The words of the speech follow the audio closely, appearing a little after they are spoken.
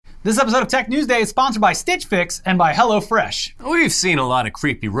This episode of Tech News Day is sponsored by Stitch Fix and by HelloFresh. We've seen a lot of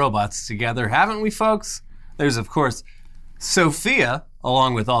creepy robots together, haven't we, folks? There's, of course, Sophia,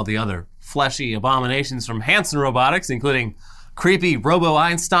 along with all the other fleshy abominations from Hanson Robotics, including creepy Robo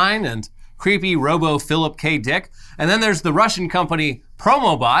Einstein and creepy Robo Philip K. Dick. And then there's the Russian company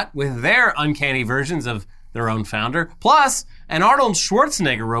Promobot with their uncanny versions of their own founder, plus an Arnold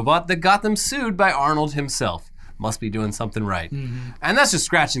Schwarzenegger robot that got them sued by Arnold himself. Must be doing something right. And that's just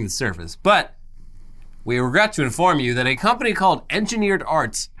scratching the surface. But we regret to inform you that a company called Engineered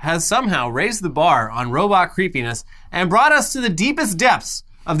Arts has somehow raised the bar on robot creepiness and brought us to the deepest depths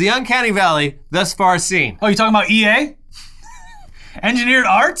of the uncanny valley thus far seen. Oh, you talking about EA? Engineered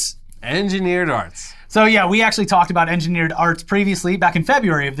Arts? Engineered Arts. So yeah, we actually talked about Engineered Arts previously, back in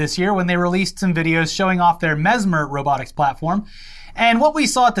February of this year, when they released some videos showing off their Mesmer robotics platform. And what we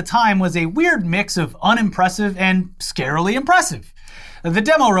saw at the time was a weird mix of unimpressive and scarily impressive. The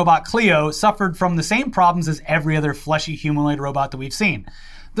demo robot Cleo suffered from the same problems as every other fleshy humanoid robot that we've seen.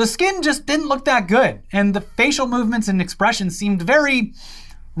 The skin just didn't look that good, and the facial movements and expressions seemed very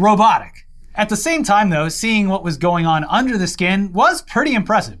robotic. At the same time, though, seeing what was going on under the skin was pretty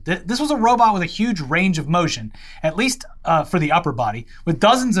impressive. This was a robot with a huge range of motion, at least for the upper body, with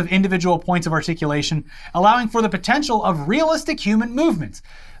dozens of individual points of articulation, allowing for the potential of realistic human movements.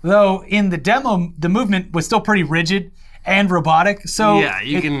 Though in the demo, the movement was still pretty rigid and robotic, so...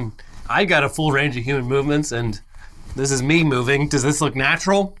 Yeah, I got a full range of human movements, and this is me moving. Does this look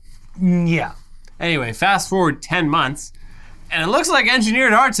natural? Yeah. Anyway, fast forward 10 months, and it looks like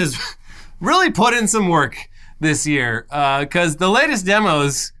Engineered Arts has really put in some work this year, because the latest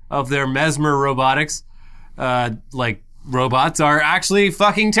demos of their Mesmer robotics, like robots, are actually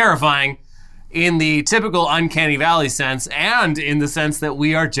fucking terrifying in the typical Uncanny Valley sense, and in the sense that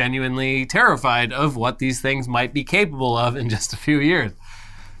we are genuinely terrified of what these things might be capable of in just a few years.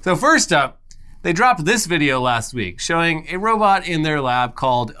 So first up, they dropped this video last week showing a robot in their lab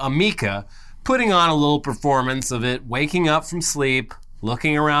called Ameca putting on a little performance of it waking up from sleep,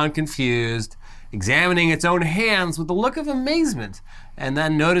 looking around confused, examining its own hands with a look of amazement, and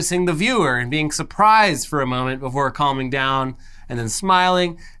then noticing the viewer and being surprised for a moment before calming down, and then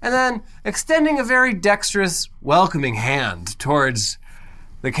smiling, and then extending a very dexterous, welcoming hand towards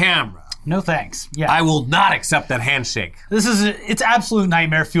the camera. No thanks. Yeah. I will not accept that handshake. It's absolute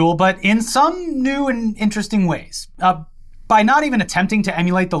nightmare fuel, but in some new and interesting ways. By not even attempting to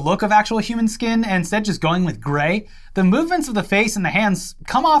emulate the look of actual human skin and instead just going with gray, the movements of the face and the hands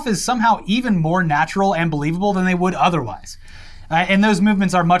come off as somehow even more natural and believable than they would otherwise. And those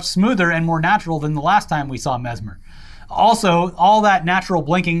movements are much smoother and more natural than the last time we saw Mesmer. Also, all that natural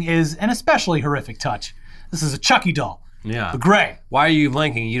blinking is an especially horrific touch. This is a Chucky doll. Yeah. The gray. Why are you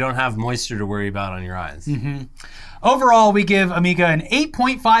blinking? You don't have moisture to worry about on your eyes. Mm-hmm. Overall, we give Ameca an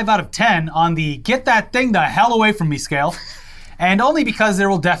 8.5 out of 10 on the get that thing the hell away from me scale. And only because there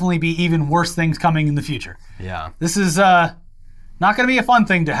will definitely be even worse things coming in the future. Yeah. This is not going to be a fun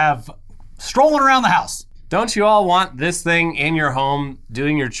thing to have strolling around the house. Don't you all want this thing in your home,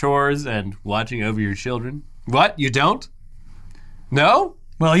 doing your chores and watching over your children? What? You don't? No?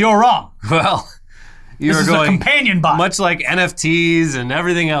 Well, you're wrong. Well, you're this is going a companion bot. much like NFTs and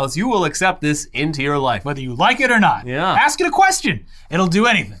everything else. You will accept this into your life. Whether you like it or not. Yeah. Ask it a question. It'll do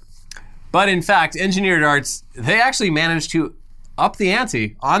anything. But in fact, Engineered Arts, they actually managed to up the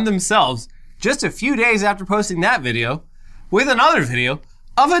ante on themselves just a few days after posting that video with another video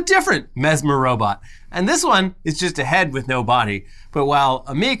of a different Mesmer robot. And this one is just a head with no body. But while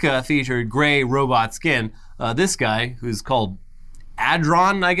Ameca featured gray robot skin, this guy, who's called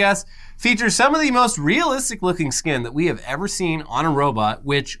Adron, I guess, features some of the most realistic looking skin that we have ever seen on a robot,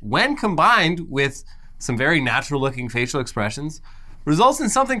 which, when combined with some very natural looking facial expressions, results in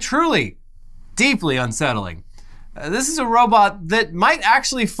something truly deeply unsettling. This is a robot that might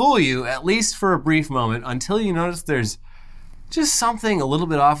actually fool you, at least for a brief moment, until you notice there's just something a little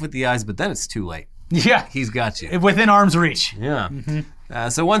bit off with the eyes, but then it's too late. Yeah. He's got you. Within arm's reach. Yeah. Mm-hmm.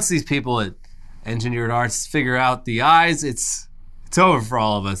 So once these people at Engineered Arts figure out the eyes, it's over for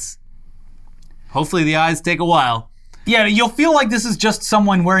all of us. Hopefully the eyes take a while. Yeah, you'll feel like this is just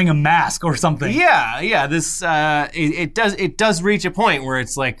someone wearing a mask or something. Yeah. This it does reach a point where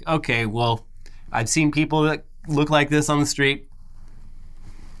it's like, okay, well, I've seen people that look like this on the street.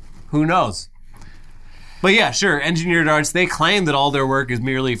 Who knows? But yeah, sure, Engineered Arts, they claim that all their work is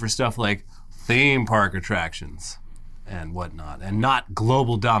merely for stuff like theme park attractions and whatnot, and not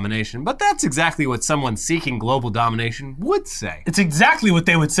global domination. But that's exactly what someone seeking global domination would say. It's exactly what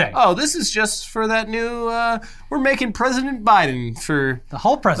they would say. Oh, this is just for that new, we're making President Biden for the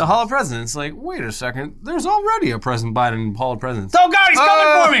Hall of Presidents. The Hall of Presidents. Like, wait a second, there's already a President Biden in the Hall of Presidents. Oh God, he's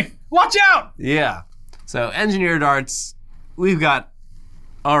coming for me! Watch out! Yeah. So Engineered Arts, we've got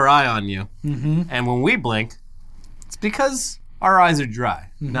our eye on you. Mm-hmm. And when we blink, it's because our eyes are dry,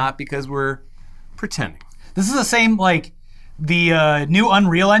 not because we're pretending. This is the same, like, the new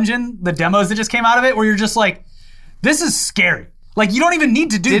Unreal Engine, the demos that just came out of it, where you're just like, this is scary. Like, you don't even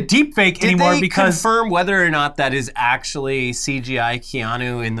need to do deepfake anymore because... Did they confirm whether or not that is actually CGI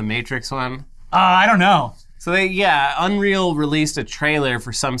Keanu in the Matrix one? I don't know. So Unreal released a trailer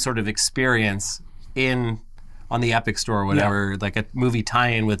for some sort of experience on the Epic Store or whatever, like a movie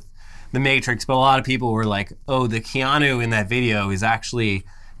tie-in with the Matrix, but a lot of people were like, oh, the Keanu in that video is actually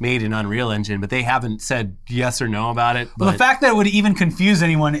made in Unreal Engine, but they haven't said yes or no about it. Well, the fact that it would even confuse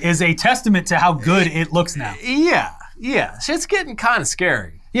anyone is a testament to how good it looks now. Yeah. It's getting kind of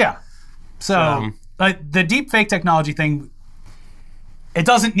scary. Yeah. So, the deepfake technology thing, it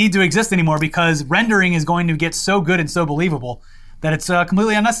doesn't need to exist anymore because rendering is going to get so good and so believable that it's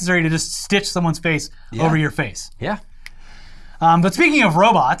completely unnecessary to just stitch someone's face over your face. Yeah. But speaking of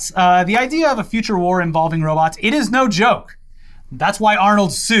robots, the idea of a future war involving robots, it is no joke. That's why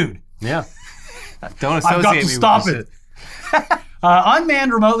Arnold sued. Yeah. Don't associate I've got to me stop with it.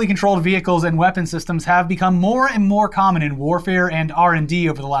 Unmanned remotely controlled vehicles and weapon systems have become more and more common in warfare and R&D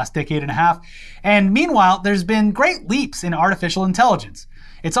over the last decade and a half. And meanwhile, there's been great leaps in artificial intelligence.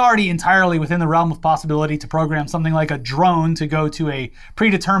 It's already entirely within the realm of possibility to program something like a drone to go to a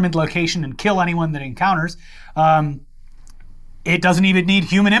predetermined location and kill anyone that it encounters. It doesn't even need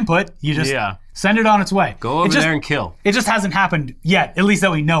human input. You just send it on its way. Go over there and kill. It just hasn't happened yet, at least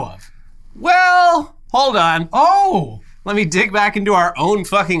that we know of. Well, hold on. Oh! Let me dig back into our own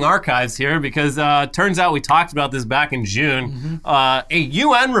fucking archives here because turns out we talked about this back in June. A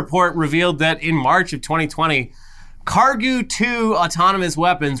UN report revealed that in March of 2020, Kargu 2 autonomous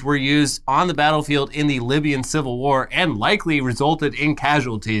weapons were used on the battlefield in the Libyan civil war and likely resulted in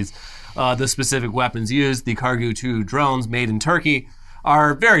casualties. The specific weapons used, the Kargu 2 drones made in Turkey,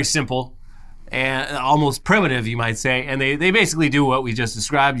 are very simple and almost primitive, you might say. And they basically do what we just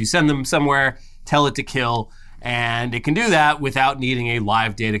described. You send them somewhere, tell it to kill, and it can do that without needing a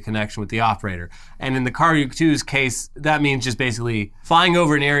live data connection with the operator. And in the Kargu 2's case, that means just basically flying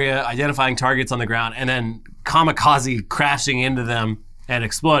over an area, identifying targets on the ground, and then kamikaze crashing into them and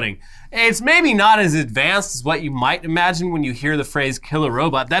exploding. It's maybe not as advanced as what you might imagine when you hear the phrase killer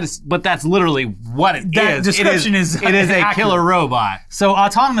robot. But that's literally what it is. That description is a killer robot. So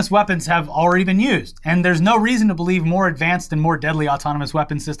autonomous weapons have already been used, and there's no reason to believe more advanced and more deadly autonomous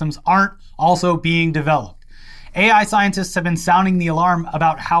weapon systems aren't also being developed. AI scientists have been sounding the alarm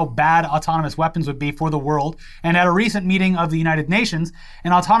about how bad autonomous weapons would be for the world, and at a recent meeting of the United Nations,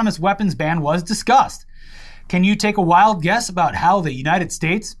 an autonomous weapons ban was discussed. Can you take a wild guess about how the United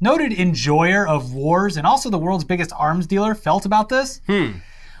States, noted enjoyer of wars and also the world's biggest arms dealer, felt about this?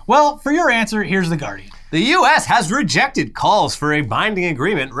 Well, for your answer, here's The Guardian. The U.S. has rejected calls for a binding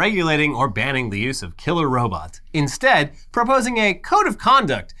agreement regulating or banning the use of killer robots, instead proposing a code of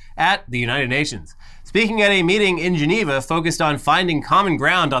conduct at the United Nations. Speaking at a meeting in Geneva focused on finding common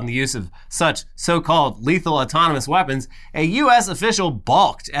ground on the use of such so-called lethal autonomous weapons, a U.S. official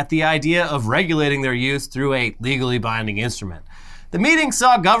balked at the idea of regulating their use through a legally binding instrument. The meeting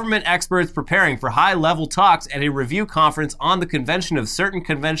saw government experts preparing for high-level talks at a review conference on the Convention of Certain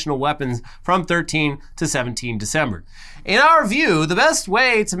Conventional Weapons from 13 to 17 December. In our view, the best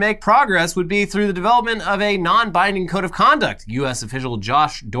way to make progress would be through the development of a non-binding code of conduct, U.S. official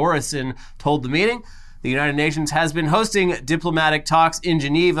Josh Dorison told the meeting. The United Nations has been hosting diplomatic talks in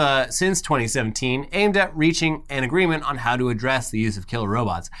Geneva since 2017, aimed at reaching an agreement on how to address the use of killer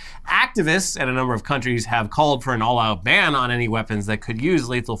robots. Activists at a number of countries have called for an all-out ban on any weapons that could use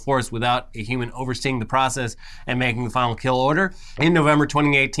lethal force without a human overseeing the process and making the final kill order. In November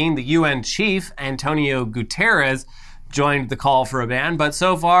 2018, the UN chief, Antonio Guterres, joined the call for a ban, but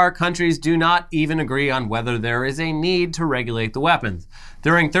so far, countries do not even agree on whether there is a need to regulate the weapons.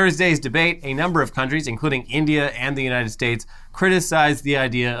 During Thursday's debate, a number of countries, including India and the United States, criticized the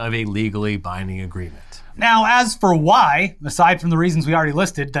idea of a legally binding agreement. Now, as for why, aside from the reasons we already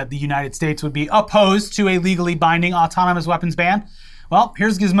listed, that the United States would be opposed to a legally binding autonomous weapons ban, well,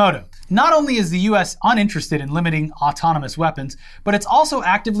 here's Gizmodo. Not only is the U.S. uninterested in limiting autonomous weapons, but it's also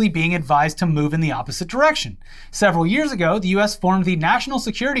actively being advised to move in the opposite direction. Several years ago, the U.S. formed the National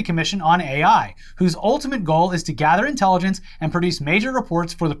Security Commission on AI, whose ultimate goal is to gather intelligence and produce major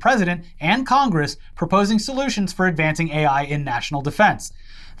reports for the President and Congress proposing solutions for advancing AI in national defense.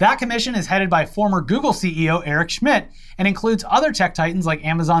 That commission is headed by former Google CEO Eric Schmidt and includes other tech titans like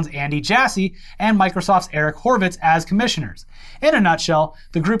Amazon's Andy Jassy and Microsoft's Eric Horvitz as commissioners. In a nutshell,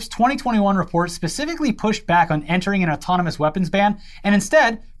 the group's 2021 report specifically pushed back on entering an autonomous weapons ban and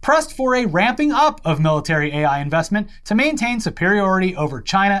instead pressed for a ramping up of military AI investment to maintain superiority over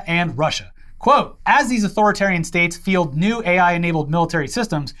China and Russia. Quote, as these authoritarian states field new AI-enabled military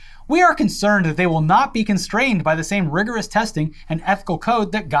systems, we are concerned that they will not be constrained by the same rigorous testing and ethical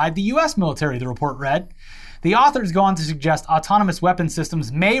code that guide the US military, the report read. The authors go on to suggest autonomous weapon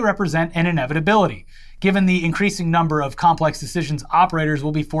systems may represent an inevitability, given the increasing number of complex decisions operators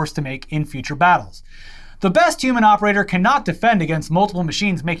will be forced to make in future battles. The best human operator cannot defend against multiple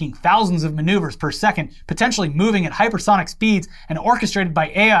machines making thousands of maneuvers per second, potentially moving at hypersonic speeds and orchestrated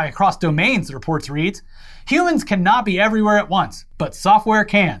by AI across domains, the report reads. Humans cannot be everywhere at once, but software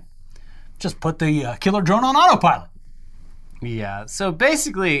can. Just put the killer drone on autopilot. Yeah, so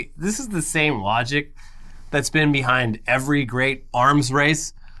basically, this is the same logic that's been behind every great arms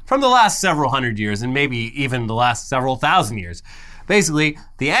race from the last several hundred years, and maybe even the last several thousand years. Basically,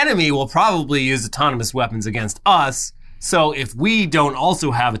 the enemy will probably use autonomous weapons against us, so if we don't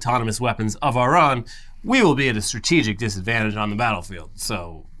also have autonomous weapons of our own, we will be at a strategic disadvantage on the battlefield.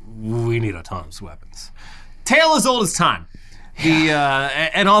 So we need autonomous weapons. Tale as old as time.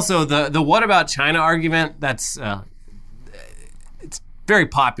 And also the what about China argument, that's it's very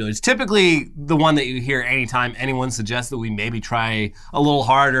popular. It's typically the one that you hear anytime anyone suggests that we maybe try a little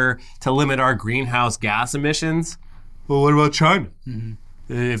harder to limit our greenhouse gas emissions. Well, what about China? Mm-hmm.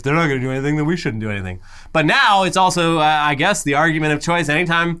 If they're not going to do anything, then we shouldn't do anything. But now it's also, I guess, the argument of choice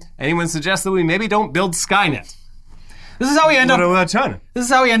anytime anyone suggests that we maybe don't build Skynet. This is how we What about China? This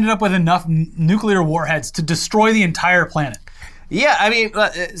is how we ended up with enough nuclear warheads to destroy the entire planet. Yeah, I mean,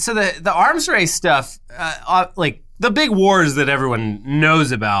 so the arms race stuff, like the big wars that everyone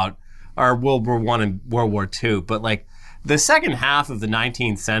knows about are World War I and World War II. But like the second half of the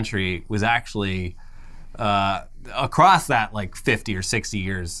 19th century was actually across that like 50 or 60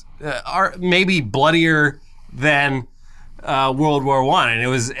 years, are maybe bloodier than World War I. And it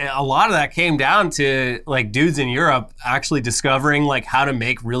was, a lot of that came down to like dudes in Europe actually discovering like how to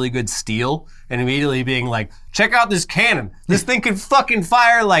make really good steel and immediately being like, check out this cannon. This thing can fucking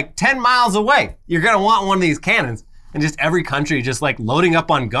fire like 10 miles away. You're gonna want one of these cannons. And just every country just like loading up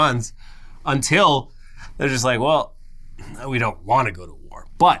on guns until they're just like, well, we don't want to go to war.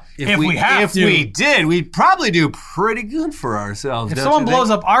 But if we did, we'd probably do pretty good for ourselves. If someone blows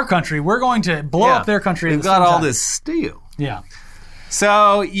up our country, we're going to blow up their country. We've got all this steel. Yeah.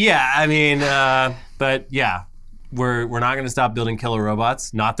 So yeah, I mean, but yeah, we're not going to stop building killer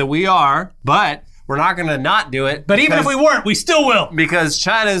robots. Not that we are, but we're not going to not do it. But even if we weren't, we still will. Because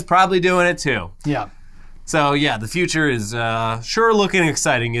China is probably doing it too. Yeah. So yeah, the future is sure looking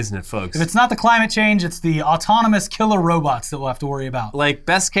exciting, isn't it, folks? If it's not the climate change, it's the autonomous killer robots that we'll have to worry about. Like,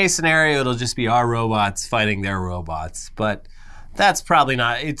 best case scenario, it'll just be our robots fighting their robots. But that's probably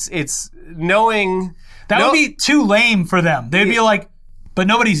not. It's knowing... That would be too lame for them. They'd be like, but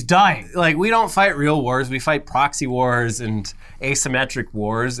nobody's dying. Like, we don't fight real wars. We fight proxy wars and asymmetric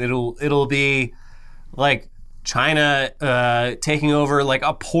wars. It'll be like China taking over like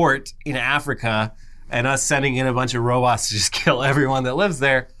a port in Africa and us sending in a bunch of robots to just kill everyone that lives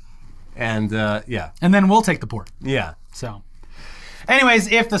there. And yeah. And then we'll take the port. Yeah. So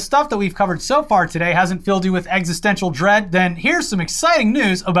anyways, if the stuff that we've covered so far today hasn't filled you with existential dread, then here's some exciting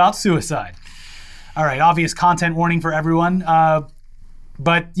news about suicide. All right, obvious content warning for everyone.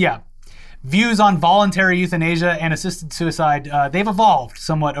 But yeah, views on voluntary euthanasia and assisted suicide, they've evolved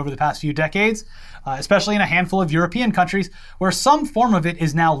somewhat over the past few decades, especially in a handful of European countries where some form of it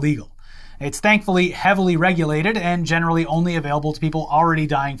is now legal. It's thankfully heavily regulated and generally only available to people already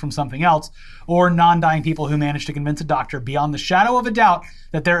dying from something else, or non-dying people who manage to convince a doctor beyond the shadow of a doubt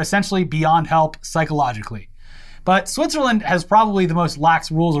that they're essentially beyond help psychologically. But Switzerland has probably the most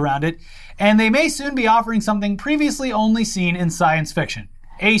lax rules around it, and they may soon be offering something previously only seen in science fiction: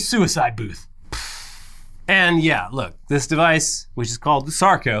 a suicide booth. And yeah, look, this device, which is called the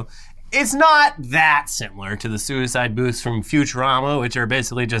Sarco, it's not that similar to the suicide booths from Futurama, which are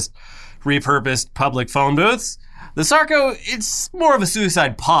basically just repurposed public phone booths. The Sarco, it's more of a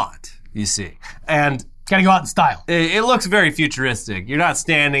suicide pod, you see. And gotta go out in style. It looks very futuristic. You're not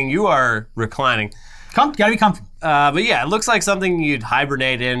standing, you are reclining. Gotta be comfortable. But yeah, it looks like something you'd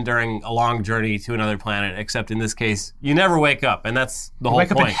hibernate in during a long journey to another planet, except in this case, you never wake up, and that's the whole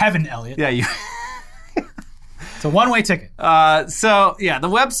point. Wake up in heaven, Elliot. Yeah, you... It's a one-way ticket. So yeah, the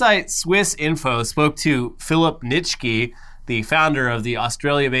website Swiss Info spoke to Philip Nitschke, the founder of the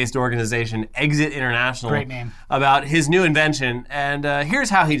Australia-based organization Exit International, great name, about his new invention, and here's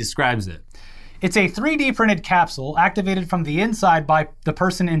how he describes it. It's a 3D printed capsule activated from the inside by the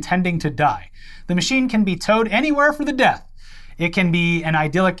person intending to die. The machine can be towed anywhere for the death. It can be an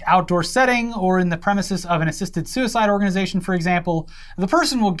idyllic outdoor setting or in the premises of an assisted suicide organization, for example. The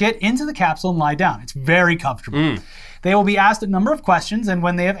person will get into the capsule and lie down. It's very comfortable. They will be asked a number of questions, and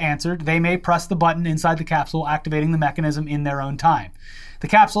when they have answered, they may press the button inside the capsule, activating the mechanism in their own time. The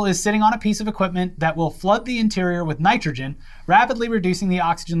capsule is sitting on a piece of equipment that will flood the interior with nitrogen, rapidly reducing the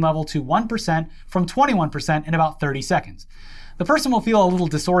oxygen level to 1% from 21% in about 30 seconds. The person will feel a little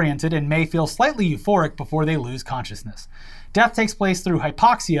disoriented and may feel slightly euphoric before they lose consciousness. Death takes place through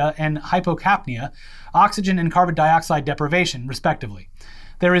hypoxia and hypocapnia, oxygen and carbon dioxide deprivation, respectively.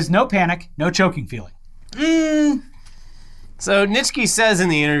 There is no panic, no choking feeling. So Nitschke says in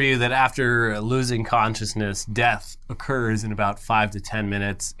the interview that after losing consciousness, death occurs in about 5 to 10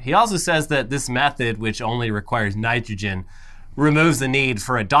 minutes. He also says that this method, which only requires nitrogen, removes the need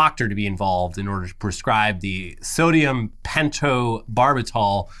for a doctor to be involved in order to prescribe the sodium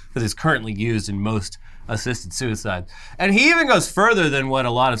pentobarbital that is currently used in most assisted suicide. And he even goes further than what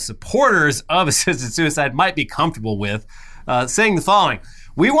a lot of supporters of assisted suicide might be comfortable with, saying the following: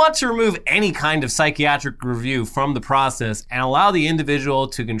 "We want to remove any kind of psychiatric review from the process and allow the individual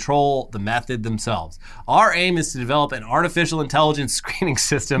to control the method themselves. Our aim is to develop an artificial intelligence screening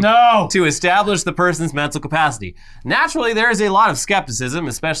system to establish the person's mental capacity. Naturally, there is a lot of skepticism,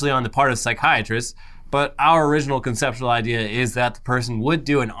 especially on the part of psychiatrists, but our original conceptual idea is that the person would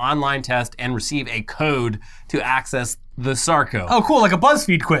do an online test and receive a code to access the Sarco." Oh, cool, like a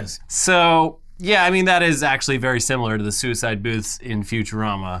BuzzFeed quiz. So, yeah, I mean, that is actually very similar to the suicide booths in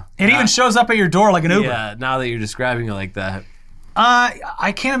Futurama. It even shows up at your door like an Uber. Yeah, now that you're describing it like that.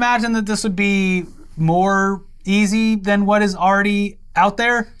 I can't imagine that this would be more easy than what is already out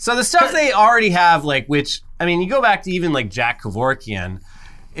there. So the stuff they already have, like, which, I mean, you go back to even like Jack Kevorkian,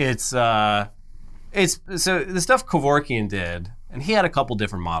 so the stuff Kevorkian did, and he had a couple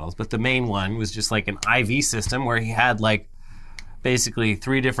different models, but the main one was just like an IV system where he had like basically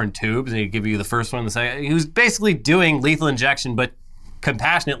 3 different tubes, and he'd give you the first one and the second. He was basically doing lethal injection, but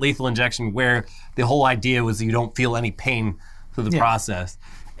compassionate lethal injection, where the whole idea was that you don't feel any pain through the process.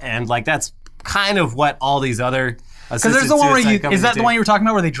 And like that's kind of what all these other because there's the one where is that the one you were talking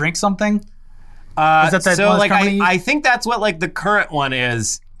about where they drink something? Is that so like I think that's what like the current one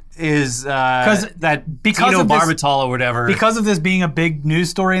is that phenobarbital or whatever. Because of this being a big news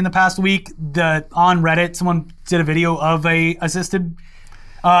story in the past week, on Reddit, someone did a video of a assisted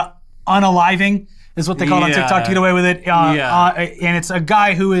unaliving, is what they call it on TikTok to get away with it. And it's a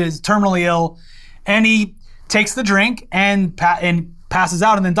guy who is terminally ill, and he takes the drink and passes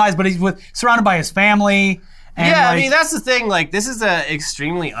out and then dies, but he's surrounded by his family. And I mean, that's the thing. Like, this is an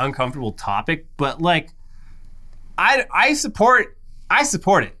extremely uncomfortable topic, but like, I support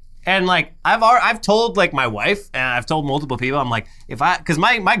it. And like I've told like my wife, and I've told multiple people, I'm like, because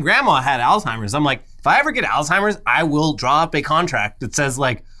my grandma had Alzheimer's, I'm like, if I ever get Alzheimer's, I will draw up a contract that says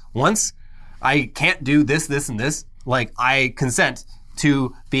like, once I can't do this, this, and this, like I consent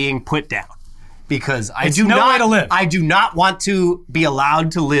to being put down, because I do not want to be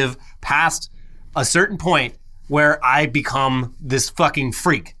allowed to live past a certain point where I become this fucking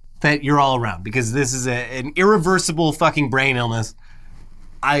freak that you're all around, because this is an irreversible fucking brain illness.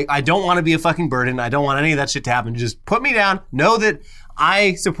 I don't want to be a fucking burden. I don't want any of that shit to happen. Just put me down. Know that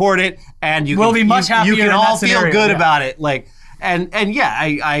I support it, and you will be much happier. You can all feel good about it. Like, and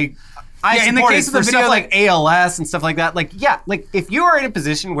I support in the case it of the for video, stuff like ALS and stuff like that. Like, like if you are in a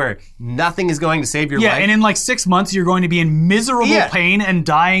position where nothing is going to save your life, and in like 6 months you're going to be in miserable pain and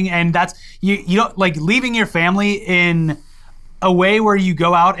dying, and that's you don't like leaving your family in a way where you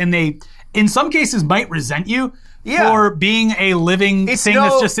go out and they, in some cases, might resent you. For being a living thing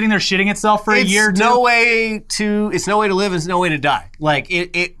that's just sitting there shitting itself for a year or two. It's no way to live, and it's no way to die. Like,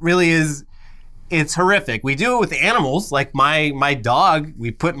 it really is, it's horrific. We do it with animals. Like my dog, we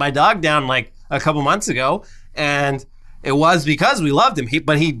put my dog down like a couple months ago, and it was because we loved him.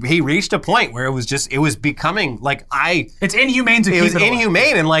 But he reached a point where it was becoming like it's inhumane to keep it. It was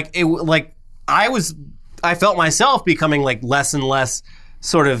inhumane, and I felt myself becoming like less and less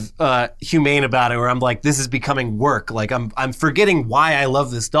sort of humane about it, where I'm like, this is becoming work. Like I'm forgetting why I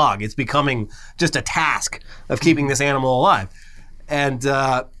love this dog. It's becoming just a task of keeping this animal alive. And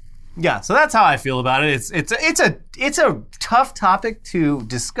so that's how I feel about it. It's a tough topic to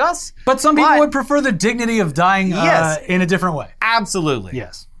discuss. But some people would prefer the dignity of dying in a different way. Absolutely.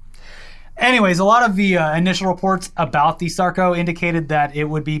 Yes. Anyways, a lot of the initial reports about the Sarco indicated that it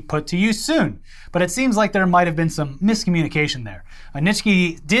would be put to use soon, but it seems like there might have been some miscommunication there.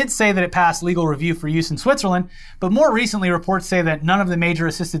 Nitschke did say that it passed legal review for use in Switzerland, but more recently reports say that none of the major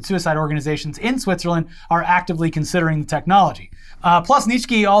assisted suicide organizations in Switzerland are actively considering the technology. Plus,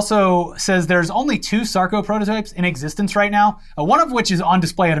 Nitschke also says there's only 2 Sarco prototypes in existence right now, one of which is on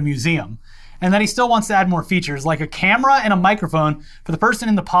display at a museum, and that he still wants to add more features, like a camera and a microphone for the person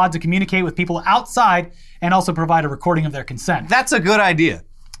in the pod to communicate with people outside and also provide a recording of their consent. That's a good idea.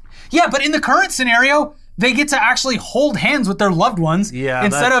 Yeah, but in the current scenario, they get to actually hold hands with their loved ones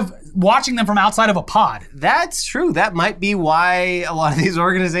instead of watching them from outside of a pod. That's true. That might be why a lot of these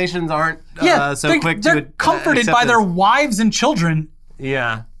organizations aren't so quick to they're comforted by their wives and children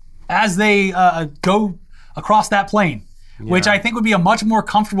as they go across that plane, which I think would be a much more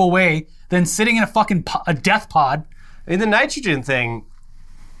comfortable way than sitting in a death pod. And the nitrogen thing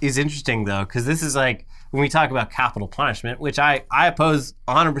is interesting, though, because this is like when we talk about capital punishment, which I oppose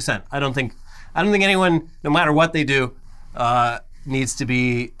 100%. I don't think anyone, no matter what they do, needs to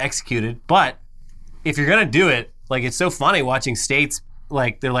be executed. But if you're gonna do it, like, it's so funny watching states,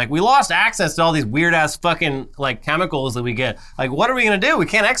 like, they're like, we lost access to all these weird ass fucking like chemicals that we get. Like, what are we gonna do? We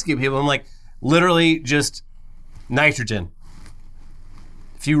can't execute people. I'm like, literally just nitrogen.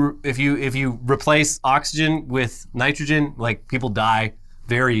 If you replace oxygen with nitrogen, like, people die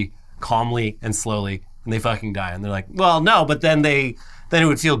very calmly and slowly, and they fucking die. And they're like, well, no, but then it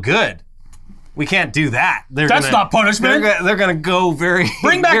would feel good. We can't do that. That's not punishment. They're gonna go bring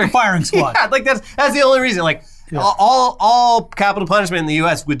back the firing squad. Yeah, like that's the only reason. Like all capital punishment in the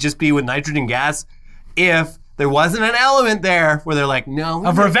U.S. would just be with nitrogen gas if there wasn't an element there where they're like, no,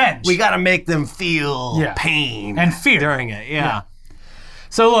 of revenge. We got to make them feel pain and fear during it. Yeah.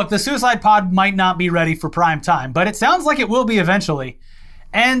 So look, the suicide pod might not be ready for prime time, but it sounds like it will be eventually.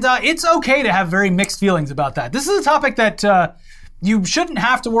 And it's okay to have very mixed feelings about that. This is a topic that you shouldn't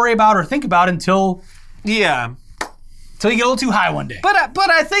have to worry about or think about until you get a little too high one day. But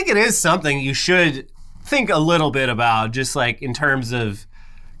I think it is something you should think a little bit about, just like in terms of,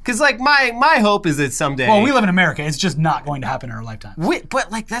 because like my hope is that someday. Well, we live in America. It's just not going to happen in our lifetime.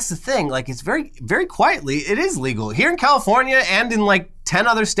 But like that's the thing. Like it's very very quietly it is legal here in California and in like 10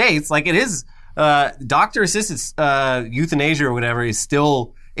 other states. Like it is doctor assisted euthanasia or whatever is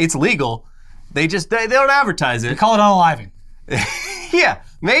still it's legal. They don't advertise it. They call it unaliving. Yeah,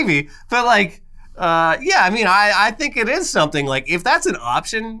 maybe. But like, I mean, I think it is something, like, if that's an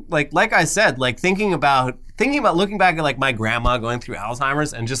option, like I said, like thinking about looking back at like my grandma going through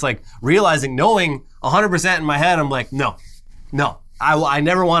Alzheimer's and just like realizing, knowing 100% in my head, I'm like, no, I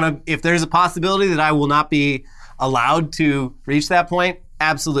never want to, if there's a possibility that I will not be allowed to reach that point,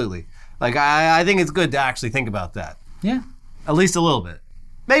 absolutely. Like, I think it's good to actually think about that. Yeah. At least a little bit.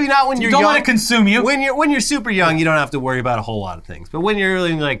 Maybe not when you're young. Don't let it consume you. When you're super young, you don't have to worry about a whole lot of things. But when you're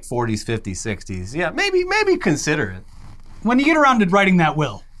really in like 40s, 50s, 60s, yeah, maybe consider it. When you get around to writing that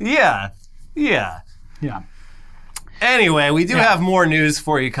will. Yeah. Anyway, we do have more news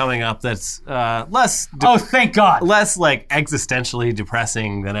for you coming up that's less... oh, thank God. Less like existentially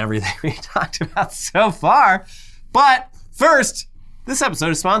depressing than everything we talked about so far. But first, this episode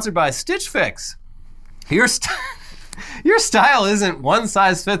is sponsored by Stitch Fix. Your style isn't one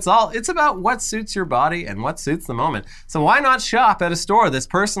size fits all. It's about what suits your body and what suits the moment. So why not shop at a store that's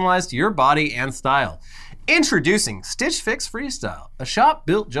personalized to your body and style? Introducing Stitch Fix Freestyle, a shop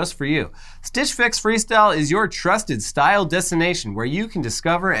built just for you. Stitch Fix Freestyle is your trusted style destination where you can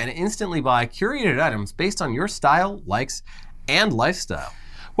discover and instantly buy curated items based on your style, likes, and lifestyle.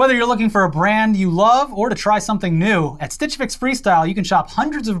 Whether you're looking for a brand you love or to try something new, at Stitch Fix Freestyle you can shop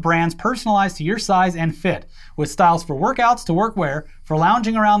hundreds of brands personalized to your size and fit. With styles for workouts to workwear, for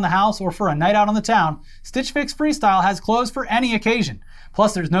lounging around the house, or for a night out on the town, Stitch Fix Freestyle has clothes for any occasion.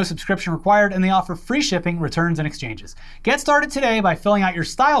 Plus, there's no subscription required, and they offer free shipping, returns, and exchanges. Get started today by filling out your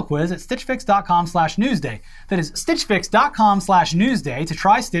style quiz at StitchFix.com/Newsday. That is StitchFix.com/Newsday to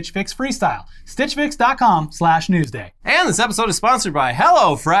try Stitch Fix Freestyle. StitchFix.com/Newsday. And this episode is sponsored by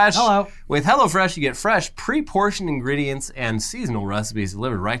HelloFresh. Hello. With HelloFresh, you get fresh, pre-portioned ingredients and seasonal recipes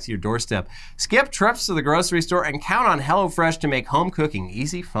delivered right to your doorstep. Skip trips to the grocery store and count on HelloFresh to make home cooking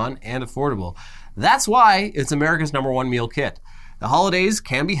easy, fun, and affordable. That's why it's America's #1 meal kit. The holidays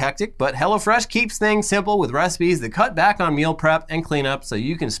can be hectic, but HelloFresh keeps things simple with recipes that cut back on meal prep and cleanup so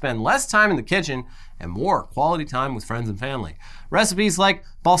you can spend less time in the kitchen and more quality time with friends and family. Recipes like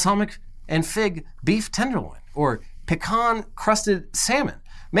balsamic and fig beef tenderloin or pecan-crusted salmon.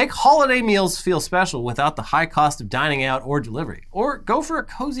 Make holiday meals feel special without the high cost of dining out or delivery. Or go for a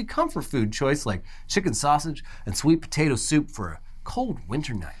cozy comfort food choice like chicken sausage and sweet potato soup for a cold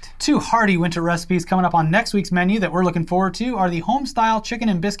winter night. 2 hearty winter recipes coming up on next week's menu that we're looking forward to are the home-style chicken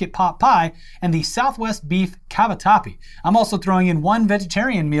and biscuit pot pie and the Southwest beef cavatappi. I'm also throwing in 1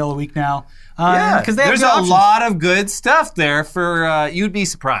 vegetarian meal a week now. Because there's a lot of good stuff there for you'd be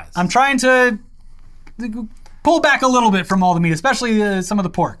surprised. I'm trying to pull back a little bit from all the meat, especially some of the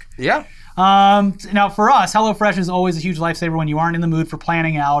pork. Yeah. Now, for us, HelloFresh is always a huge lifesaver when you aren't in the mood for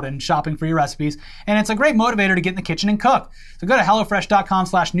planning out and shopping for your recipes, and it's a great motivator to get in the kitchen and cook. So go to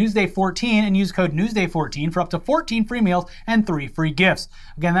HelloFresh.com/Newsday14 and use code Newsday14 for up to 14 free meals and 3 free gifts.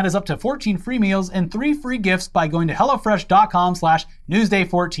 Again, that is up to 14 free meals and 3 free gifts by going to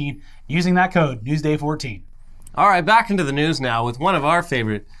HelloFresh.com/Newsday14 using that code Newsday14. All right, back into the news now with one of our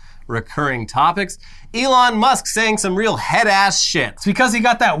favorite recurring topics. Elon Musk saying some real head-ass shit. It's because he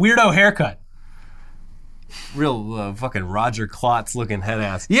got that weirdo haircut. Real fucking Roger Klotz looking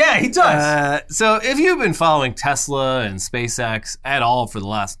head-ass. Yeah, he does. So if you've been following Tesla and SpaceX at all for the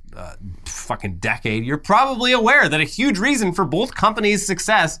last fucking decade, you're probably aware that a huge reason for both companies'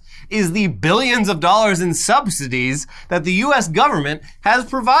 success is the billions of dollars in subsidies that the U.S. government has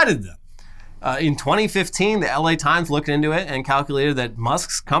provided them. In 2015, the LA Times looked into it and calculated that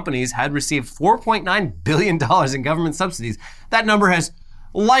Musk's companies had received $4.9 billion in government subsidies. That number has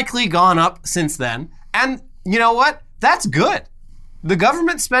likely gone up since then. And you know what? That's good. The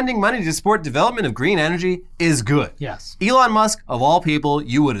government spending money to support development of green energy is good. Yes. Elon Musk, of all people,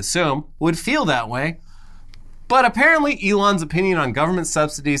 you would assume, would feel that way. But apparently Elon's opinion on government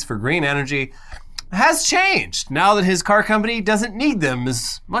subsidies for green energy has changed now that his car company doesn't need them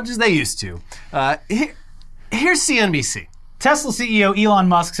as much as they used to. Here's CNBC. Tesla CEO Elon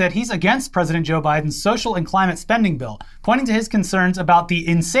Musk said he's against President Joe Biden's social and climate spending bill, pointing to his concerns about the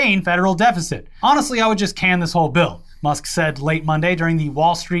insane federal deficit. Honestly, I would just can this whole bill, Musk said late Monday during the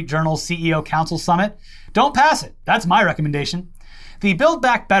Wall Street Journal's CEO Council Summit. Don't pass it. That's my recommendation. The Build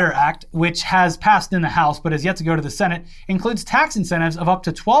Back Better Act, which has passed in the House but has yet to go to the Senate, includes tax incentives of up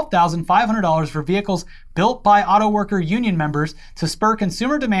to $12,500 for vehicles built by auto worker union members to spur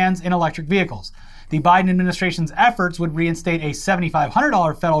consumer demands in electric vehicles. The Biden administration's efforts would reinstate a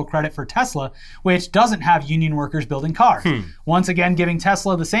 $7,500 federal credit for Tesla, which doesn't have union workers building cars. Once again, giving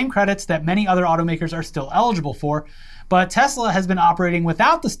Tesla the same credits that many other automakers are still eligible for. But Tesla has been operating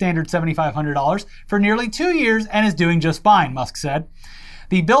without the standard $7,500 for nearly 2 years and is doing just fine, Musk said.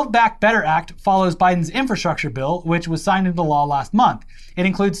 The Build Back Better Act follows Biden's infrastructure bill, which was signed into law last month. It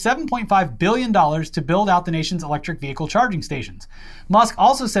includes $7.5 billion to build out the nation's electric vehicle charging stations. Musk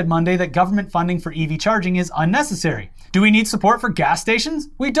also said Monday that government funding for EV charging is unnecessary. Do we need support for gas stations?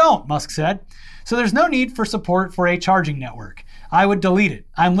 We don't, Musk said. So there's no need for support for a charging network. I would delete it.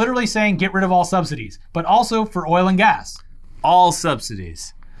 I'm literally saying get rid of all subsidies, but also for oil and gas. All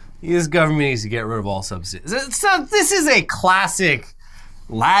subsidies. This government needs to get rid of all subsidies. So this is a classic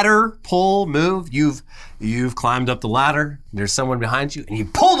ladder pull move. You've climbed up the ladder. There's someone behind you, and you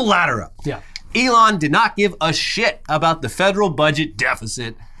pull the ladder up. Yeah. Elon did not give a shit about the federal budget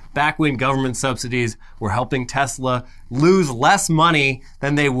deficit back when government subsidies were helping Tesla lose less money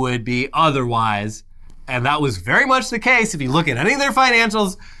than they would be otherwise. And that was very much the case if you look at any of their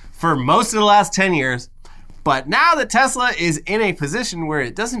financials for most of the last 10 years. But now that Tesla is in a position where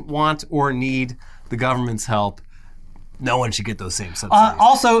it doesn't want or need the government's help, no one should get those same subsidies.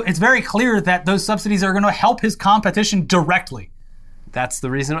 Also, it's very clear that those subsidies are going to help his competition directly. That's the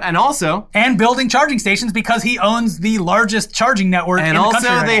reason. And also... And building charging stations because he owns the largest charging network in the country.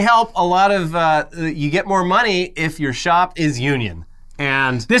 And also they help a lot of... you get more money if your shop is union.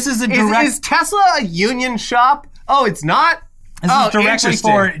 And this is a direct... Is Tesla a union shop? Oh, it's not? This is directly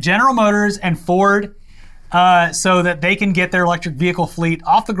for General Motors and Ford so that they can get their electric vehicle fleet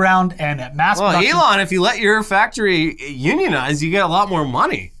off the ground and at mass production. Elon, if you let your factory unionize, you get a lot more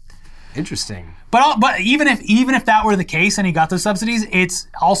money. Interesting. But even if that were the case and he got those subsidies, it's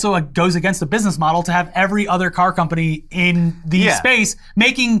also goes against the business model to have every other car company in the space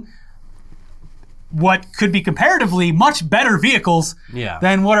making what could be comparatively much better vehicles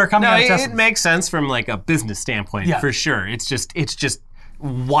than what are coming out of Tesla. It makes sense from like a business standpoint for sure. It's just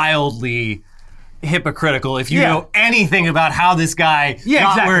wildly hypocritical if you know anything about how this guy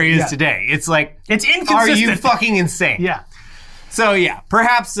got where he is today. It's like, it's inconsistent. Are you fucking insane? Yeah. So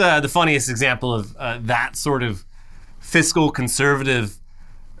perhaps the funniest example of that sort of fiscal conservative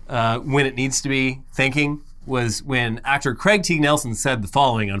when it needs to be thinking was when actor Craig T. Nelson said the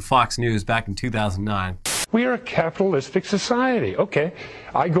following on Fox News back in 2009. We are a capitalistic society. Okay,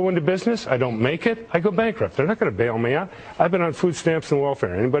 I go into business, I don't make it, I go bankrupt. They're not going to bail me out. I've been on food stamps and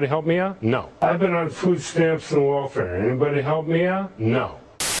welfare. Anybody help me out? No. I've been on food stamps and welfare. Anybody help me out? No.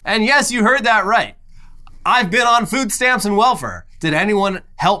 And yes, you heard that right. I've been on food stamps and welfare. Did anyone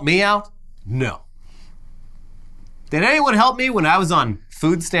help me out? No. Did anyone help me when I was on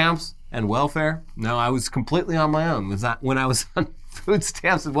food stamps and welfare? No, I was completely on my own. Was that when I was on food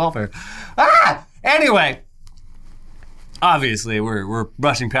stamps and welfare? Anyway, obviously we're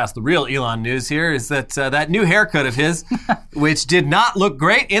brushing past the real Elon news here. Is that that new haircut of his, which did not look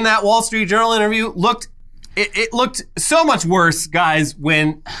great in that Wall Street Journal interview, looked so much worse, guys,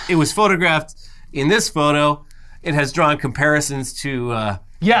 when it was photographed in this photo. It has drawn comparisons to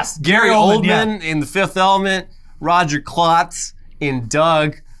yes, Gary Oldman in The Fifth Element, Roger Klotz in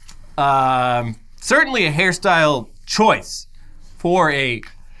Doug. Certainly a hairstyle choice for a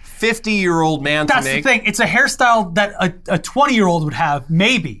 50-year-old man to make. That's the thing. It's a hairstyle that a 20-year-old would have,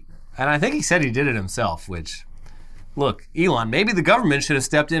 maybe. And I think he said he did it himself, which, look, Elon, maybe the government should have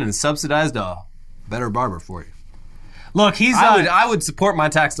stepped in and subsidized a better barber for you. Look, he's... I would support my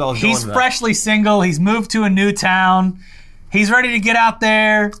tax dollars going He's to that. freshly single. He's moved to a new town. He's ready to get out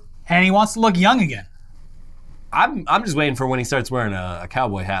there, and he wants to look young again. I'm just waiting for when he starts wearing a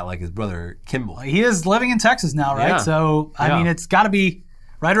cowboy hat like his brother Kimball. He is living in Texas now, right? Yeah. So, I mean, it's got to be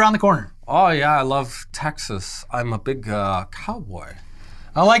right around the corner. Oh, yeah, I love Texas. I'm a big cowboy.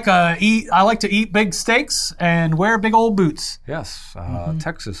 I like to eat big steaks and wear big old boots. Yes,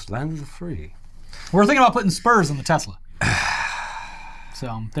 Texas, land of the free. We're thinking about putting spurs on the Tesla.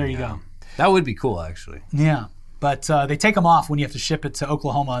 So there you go. That would be cool, actually. Yeah, but they take them off when you have to ship it to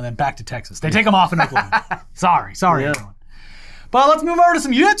Oklahoma and then back to Texas. They take them off in Oklahoma. Sorry, everyone. But let's move over to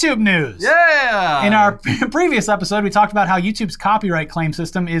some YouTube news. Yeah! In our previous episode, we talked about how YouTube's copyright claim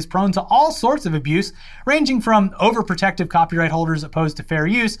system is prone to all sorts of abuse, ranging from overprotective copyright holders opposed to fair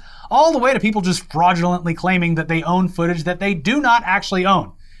use, all the way to people just fraudulently claiming that they own footage that they do not actually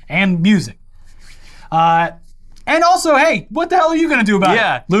own, and music. And also, hey, what the hell are you going to do about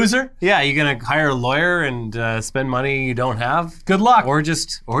it, loser? Yeah, you going to hire a lawyer and spend money you don't have? Good luck. Or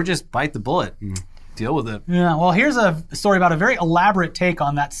just bite the bullet and deal with it. Yeah, well, here's a story about a very elaborate take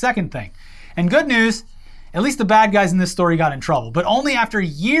on that second thing. And good news, at least the bad guys in this story got in trouble, but only after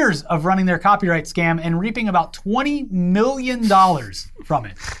years of running their copyright scam and reaping about $20 million from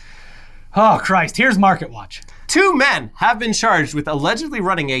it. Oh, Christ. Here's Market Watch. 2 men have been charged with allegedly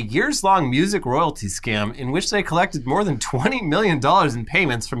running a years-long music royalty scam in which they collected more than $20 million in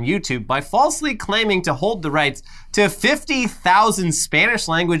payments from YouTube by falsely claiming to hold the rights to 50,000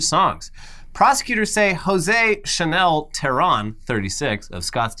 Spanish-language songs. Prosecutors say Jose Chanel Terran, 36, of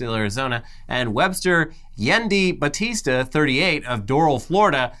Scottsdale, Arizona, and Webster Yendi Batista, 38, of Doral,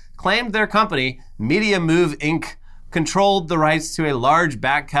 Florida, claimed their company, Media Move Inc., controlled the rights to a large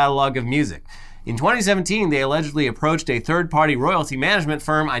back catalog of music. In 2017, they allegedly approached a third-party royalty management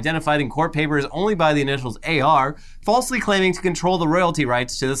firm identified in court papers only by the initials AR, falsely claiming to control the royalty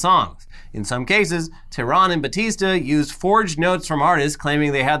rights to the songs. In some cases, Terran and Batista used forged notes from artists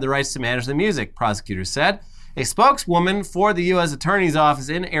claiming they had the rights to manage the music, prosecutors said. A spokeswoman for the U.S. Attorney's Office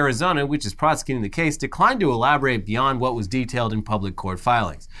in Arizona, which is prosecuting the case, declined to elaborate beyond what was detailed in public court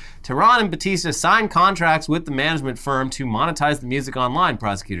filings. Terran and Batista signed contracts with the management firm to monetize the music online,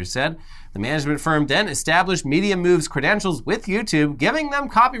 prosecutors said. The management firm then established Media Move's credentials with YouTube, giving them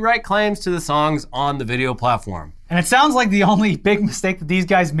copyright claims to the songs on the video platform. And it sounds like the only big mistake that these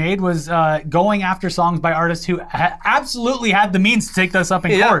guys made was going after songs by artists who absolutely had the means to take this up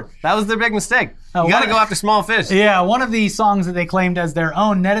in court. That was their big mistake. You got to go after small fish. Yeah, one of the songs that they claimed as their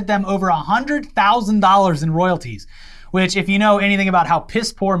own netted them over $100,000 in royalties, which, if you know anything about how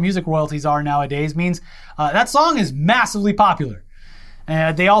piss poor music royalties are nowadays, means that song is massively popular.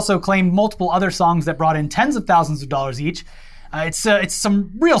 They also claimed multiple other songs that brought in tens of thousands of dollars each. It's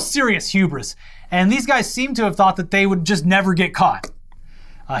some real serious hubris. And these guys seem to have thought that they would just never get caught.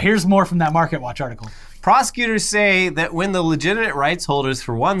 Here's more from that Market Watch article. Prosecutors say that when the legitimate rights holders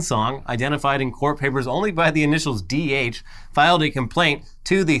for one song, identified in court papers only by the initials DH, filed a complaint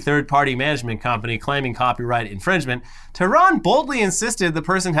to the third-party management company claiming copyright infringement, Terran boldly insisted the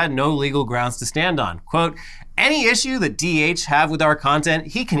person had no legal grounds to stand on. Quote, any issue that DH have with our content,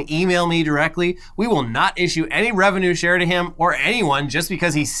 he can email me directly. We will not issue any revenue share to him or anyone just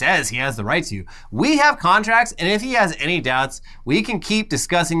because he says he has the right to. We have contracts, and if he has any doubts, we can keep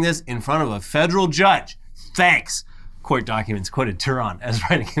discussing this in front of a federal judge. Thanks. Court documents quoted Terran as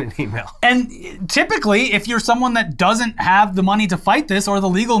writing in an email. And typically, if you're someone that doesn't have the money to fight this or the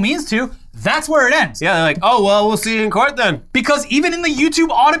legal means to, that's where it ends. Yeah, they're like, oh, well, we'll see you in court then. Because even in the YouTube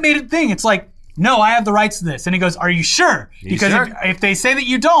automated thing, it's like, no, I have the rights to this. And he goes, are you sure? Because if they say that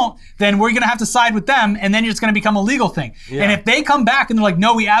you don't, then we're going to have to side with them, and then it's going to become a legal thing. Yeah. And if they come back and they're like,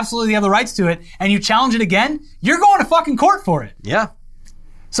 no, we absolutely have the rights to it, and you challenge it again, you're going to fucking court for it. Yeah.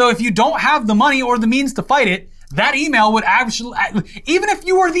 So if you don't have the money or the means to fight it, that email would actually, even if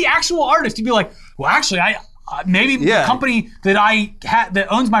you were the actual artist, you'd be like, well, actually, maybe the company that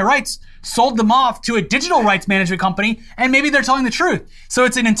owns my rights sold them off to a digital rights management company, and maybe they're telling the truth. So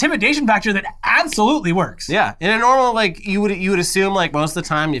it's an intimidation factor that absolutely works. Yeah, in a normal, like, you would assume, like, most of the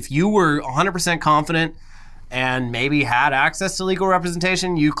time, if you were 100% confident and maybe had access to legal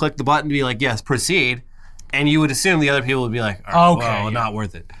representation, you click the button to be like, yes, proceed, and you would assume the other people would be like, all right, well, not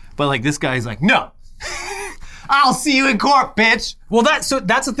worth it. But like this guy's like, no. I'll see you in court, bitch. Well, that's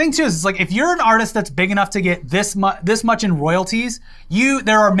the thing too. Is it's like if you're an artist that's big enough to get this much in royalties,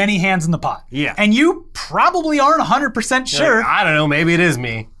 there are many hands in the pot. Yeah, and you probably aren't 100% sure. Like, I don't know. Maybe it is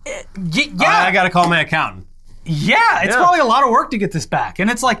me. Yeah, I got to call my accountant. Yeah, it's probably a lot of work to get this back. And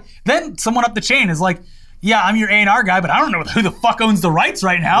it's like then someone up the chain is like, yeah, I'm your A&R guy, but I don't know who the fuck owns the rights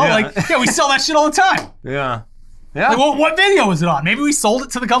right now. Yeah. Like, yeah, we sell that shit all the time. Yeah. Like, well, what video was it on? Maybe we sold it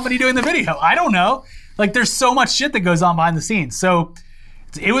to the company doing the video. I don't know. Like, there's so much shit that goes on behind the scenes. So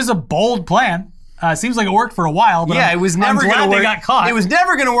it was a bold plan. Seems like it worked for a while, but it was never going to work. They got caught. It was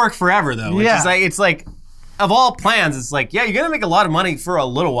never going to work forever, though. Which is like, it's like, of all plans, it's like, yeah, you're going to make a lot of money for a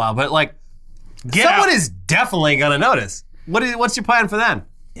little while, but like, someone is definitely going to notice. What's your plan for then?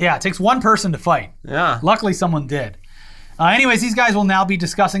 Yeah, it takes one person to fight. Yeah. Luckily, someone did. Anyways, these guys will now be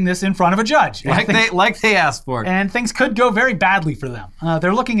discussing this in front of a judge. Like they asked for. And things could go very badly for them.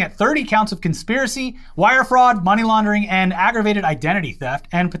 They're looking at 30 counts of conspiracy, wire fraud, money laundering, and aggravated identity theft,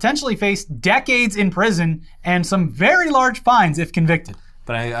 and potentially face decades in prison and some very large fines if convicted.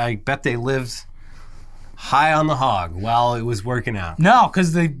 But I bet they lived high on the hog while it was working out. No,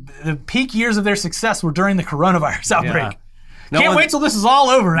 because the peak years of their success were during the coronavirus outbreak. Yeah. Can't wait till this is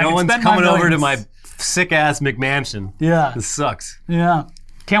all over. No one's coming over to my sick-ass McMansion. Yeah. This sucks. Yeah.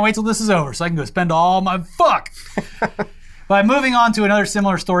 Can't wait till this is over so I can go spend all my fuck. But moving on to another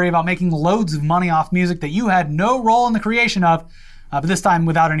similar story about making loads of money off music that you had no role in the creation of, but this time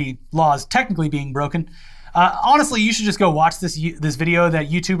without any laws technically being broken. Honestly, you should just go watch this video that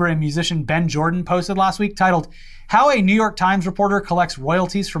YouTuber and musician Ben Jordan posted last week titled, How a New York Times Reporter Collects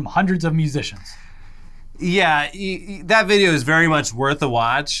Royalties from Hundreds of Musicians. Yeah, that video is very much worth a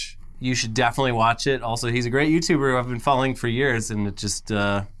watch. You should definitely watch it. Also, he's a great YouTuber who I've been following for years, and it just,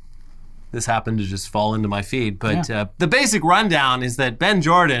 this happened to just fall into my feed. But the basic rundown is that Ben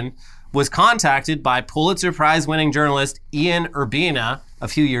Jordan was contacted by Pulitzer Prize-winning journalist Ian Urbina a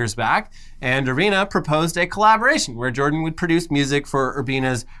few years back, and Urbina proposed a collaboration where Jordan would produce music for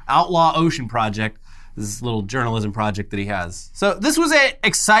Urbina's Outlaw Ocean project, this little journalism project that he has. So this was an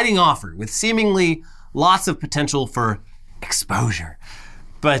exciting offer with seemingly lots of potential for exposure.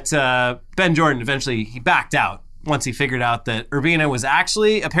 But Ben Jordan eventually, he backed out once he figured out that Urbina was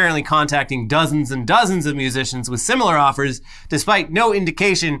actually apparently contacting dozens and dozens of musicians with similar offers, despite no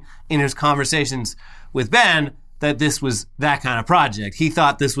indication in his conversations with Ben that this was that kind of project. He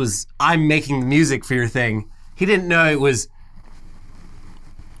thought this was, I'm making the music for your thing. He didn't know it was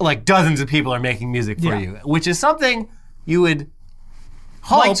like dozens of people are making music for you, which is something you would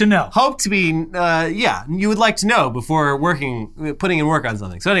hope to be, you would like to know before putting in work on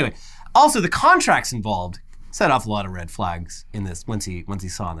something. So anyway, also the contracts involved set off a lot of red flags in this once he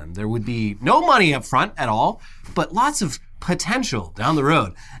saw them. There would be no money up front at all, but lots of potential down the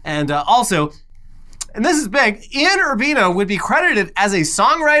road. And also, and this is big, Ian Urbina would be credited as a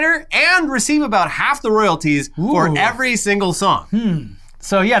songwriter and receive about half the royalties for every single song.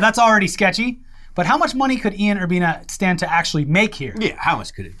 So yeah, that's already sketchy. But how much money could Ian Urbina stand to actually make here? Yeah, how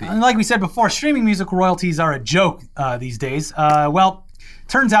much could it be? And like we said before, streaming music royalties are a joke these days. Well,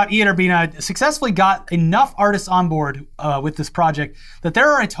 turns out Ian Urbina successfully got enough artists on board with this project that there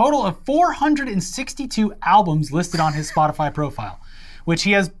are a total of 462 albums listed on his Spotify profile, which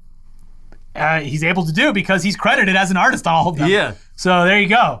he's able to do because he's credited as an artist on all of them. Yeah. So there you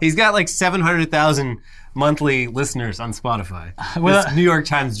go. He's got like 700,000 monthly listeners on Spotify. This New York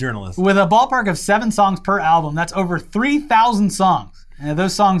Times journalist. With a ballpark of 7 songs per album, that's over 3,000 songs. And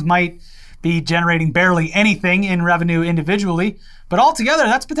those songs might be generating barely anything in revenue individually, but altogether,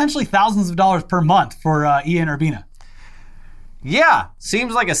 that's potentially thousands of dollars per month for Ian Urbina. Yeah,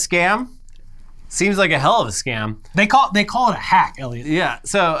 seems like a scam. Seems like a hell of a scam. They call it a hack, Elliot. Yeah,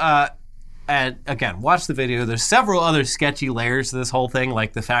 so and again, watch the video. There's several other sketchy layers to this whole thing,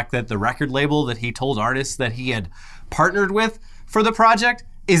 like the fact that the record label that he told artists that he had partnered with for the project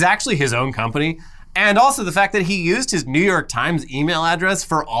is actually his own company. And also the fact that he used his New York Times email address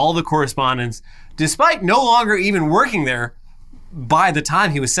for all the correspondence, despite no longer even working there by the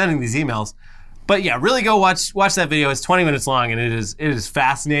time he was sending these emails. But yeah, really go watch that video. It's 20 minutes long, and it is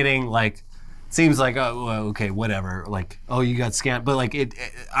fascinating. Like, seems like, oh, well, okay, whatever. Like, oh, you got scammed. But like,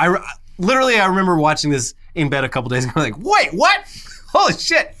 I remember watching this in bed a couple days ago, like, wait, what? Holy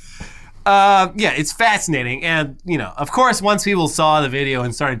shit. Yeah, it's fascinating. And, you know, of course, once people saw the video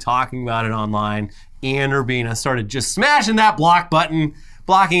and started talking about it online, Ian Urbina started just smashing that block button,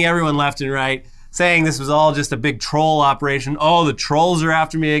 blocking everyone left and right, saying this was all just a big troll operation. Oh, the trolls are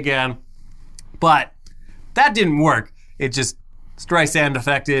after me again. But that didn't work. It just Streisand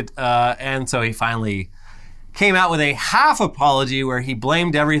affected, and so he finally came out with a half apology where he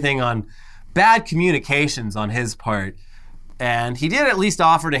blamed everything on bad communications on his part. And he did at least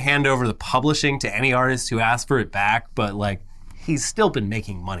offer to hand over the publishing to any artist who asked for it back, but like, he's still been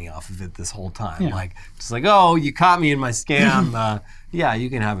making money off of it this whole time. Yeah. Like, just like, oh, you caught me in my scam. Yeah,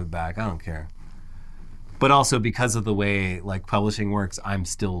 you can have it back. I don't care. But also because of the way like publishing works, I'm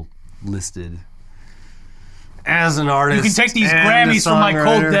still listed as an artist. You can take these and Grammys a from my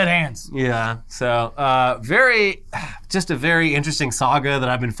cold songwriter. dead hands. Yeah. So, just a very interesting saga that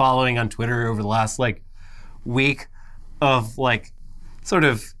I've been following on Twitter over the last like week of like sort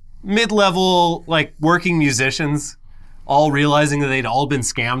of mid-level like working musicians all realizing that they'd all been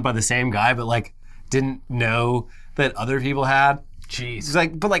scammed by the same guy, but like didn't know that other people had. Jeez. It's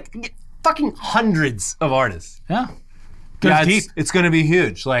like, but like fucking hundreds of artists. Yeah. Goes Yeah, deep. it's going to be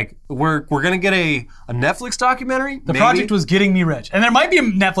huge. Like we're going to get a Netflix documentary. The project was Getting Me Rich. And there might be a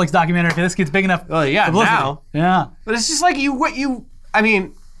Netflix documentary if this gets big enough. Well, yeah, publicity. now. Yeah. But it's just like I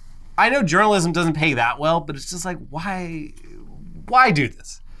mean, I know journalism doesn't pay that well, but it's just like why do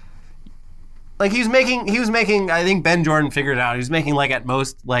this? Like he was making I think Ben Jordan figured it out. He was making like at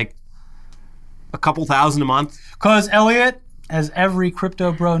most like a couple thousand a month. Because Elliot, as every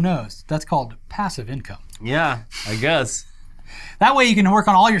crypto bro knows, that's called passive income. Yeah, I guess. That way you can work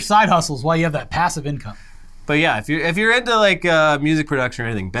on all your side hustles while you have that passive income. But yeah, if you're into like music production or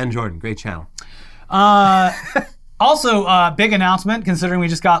anything, Ben Jordan, great channel. Also, big announcement considering we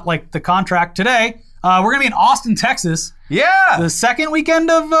just got like the contract today. We're gonna be in Austin, Texas, Yeah. the second weekend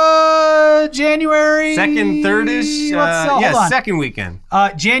of January. Second, third-ish. Hold on. Second weekend.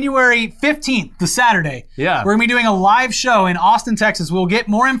 January 15th, the Saturday. Yeah. We're gonna be doing a live show in Austin, Texas. We'll get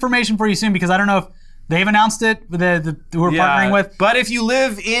more information for you soon because I don't know if they've announced it. Who we're partnering with. But if you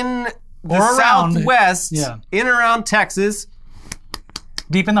live in the Or around. Southwest, Yeah. in and around Texas,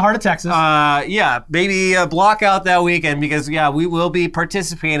 Deep in the heart of Texas. maybe block out that weekend because, we will be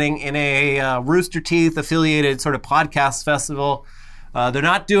participating in a Rooster Teeth affiliated sort of podcast festival. They're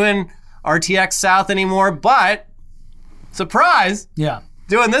not doing RTX South anymore, but surprise, yeah.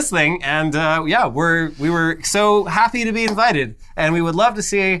 doing this thing. And we were so happy to be invited. And we would love to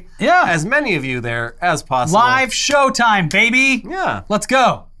see as many of you there as possible. Live show time, baby. Yeah. Let's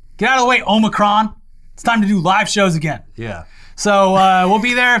go. Get out of the way, Omicron. It's time to do live shows again. Yeah. So we'll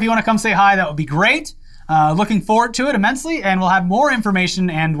be there. If you want to come say hi, that would be great. Looking forward to it immensely, and we'll have more information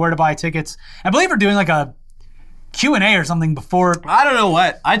and where to buy tickets. I believe we're doing like a Q&A or something before. I don't know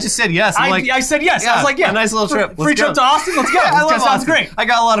what. I just said yes. I said yes. I was like, a nice little trip. Free trip to Austin? Let's go. I love That sounds Austin. great. I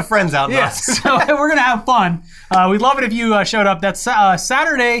got a lot of friends out in Austin. So we're going to have fun. We'd love it if you showed up. That's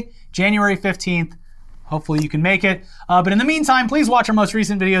Saturday, January 15th. Hopefully you can make it. But in the meantime, please watch our most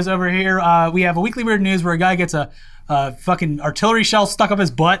recent videos over here. We have a Weekly Weird News where a guy gets a fucking artillery shell stuck up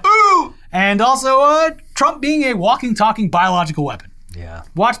his butt. Ooh! And also Trump being a walking, talking biological weapon. Yeah.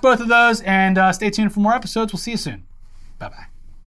 Watch both of those and stay tuned for more episodes. We'll see you soon. Bye-bye.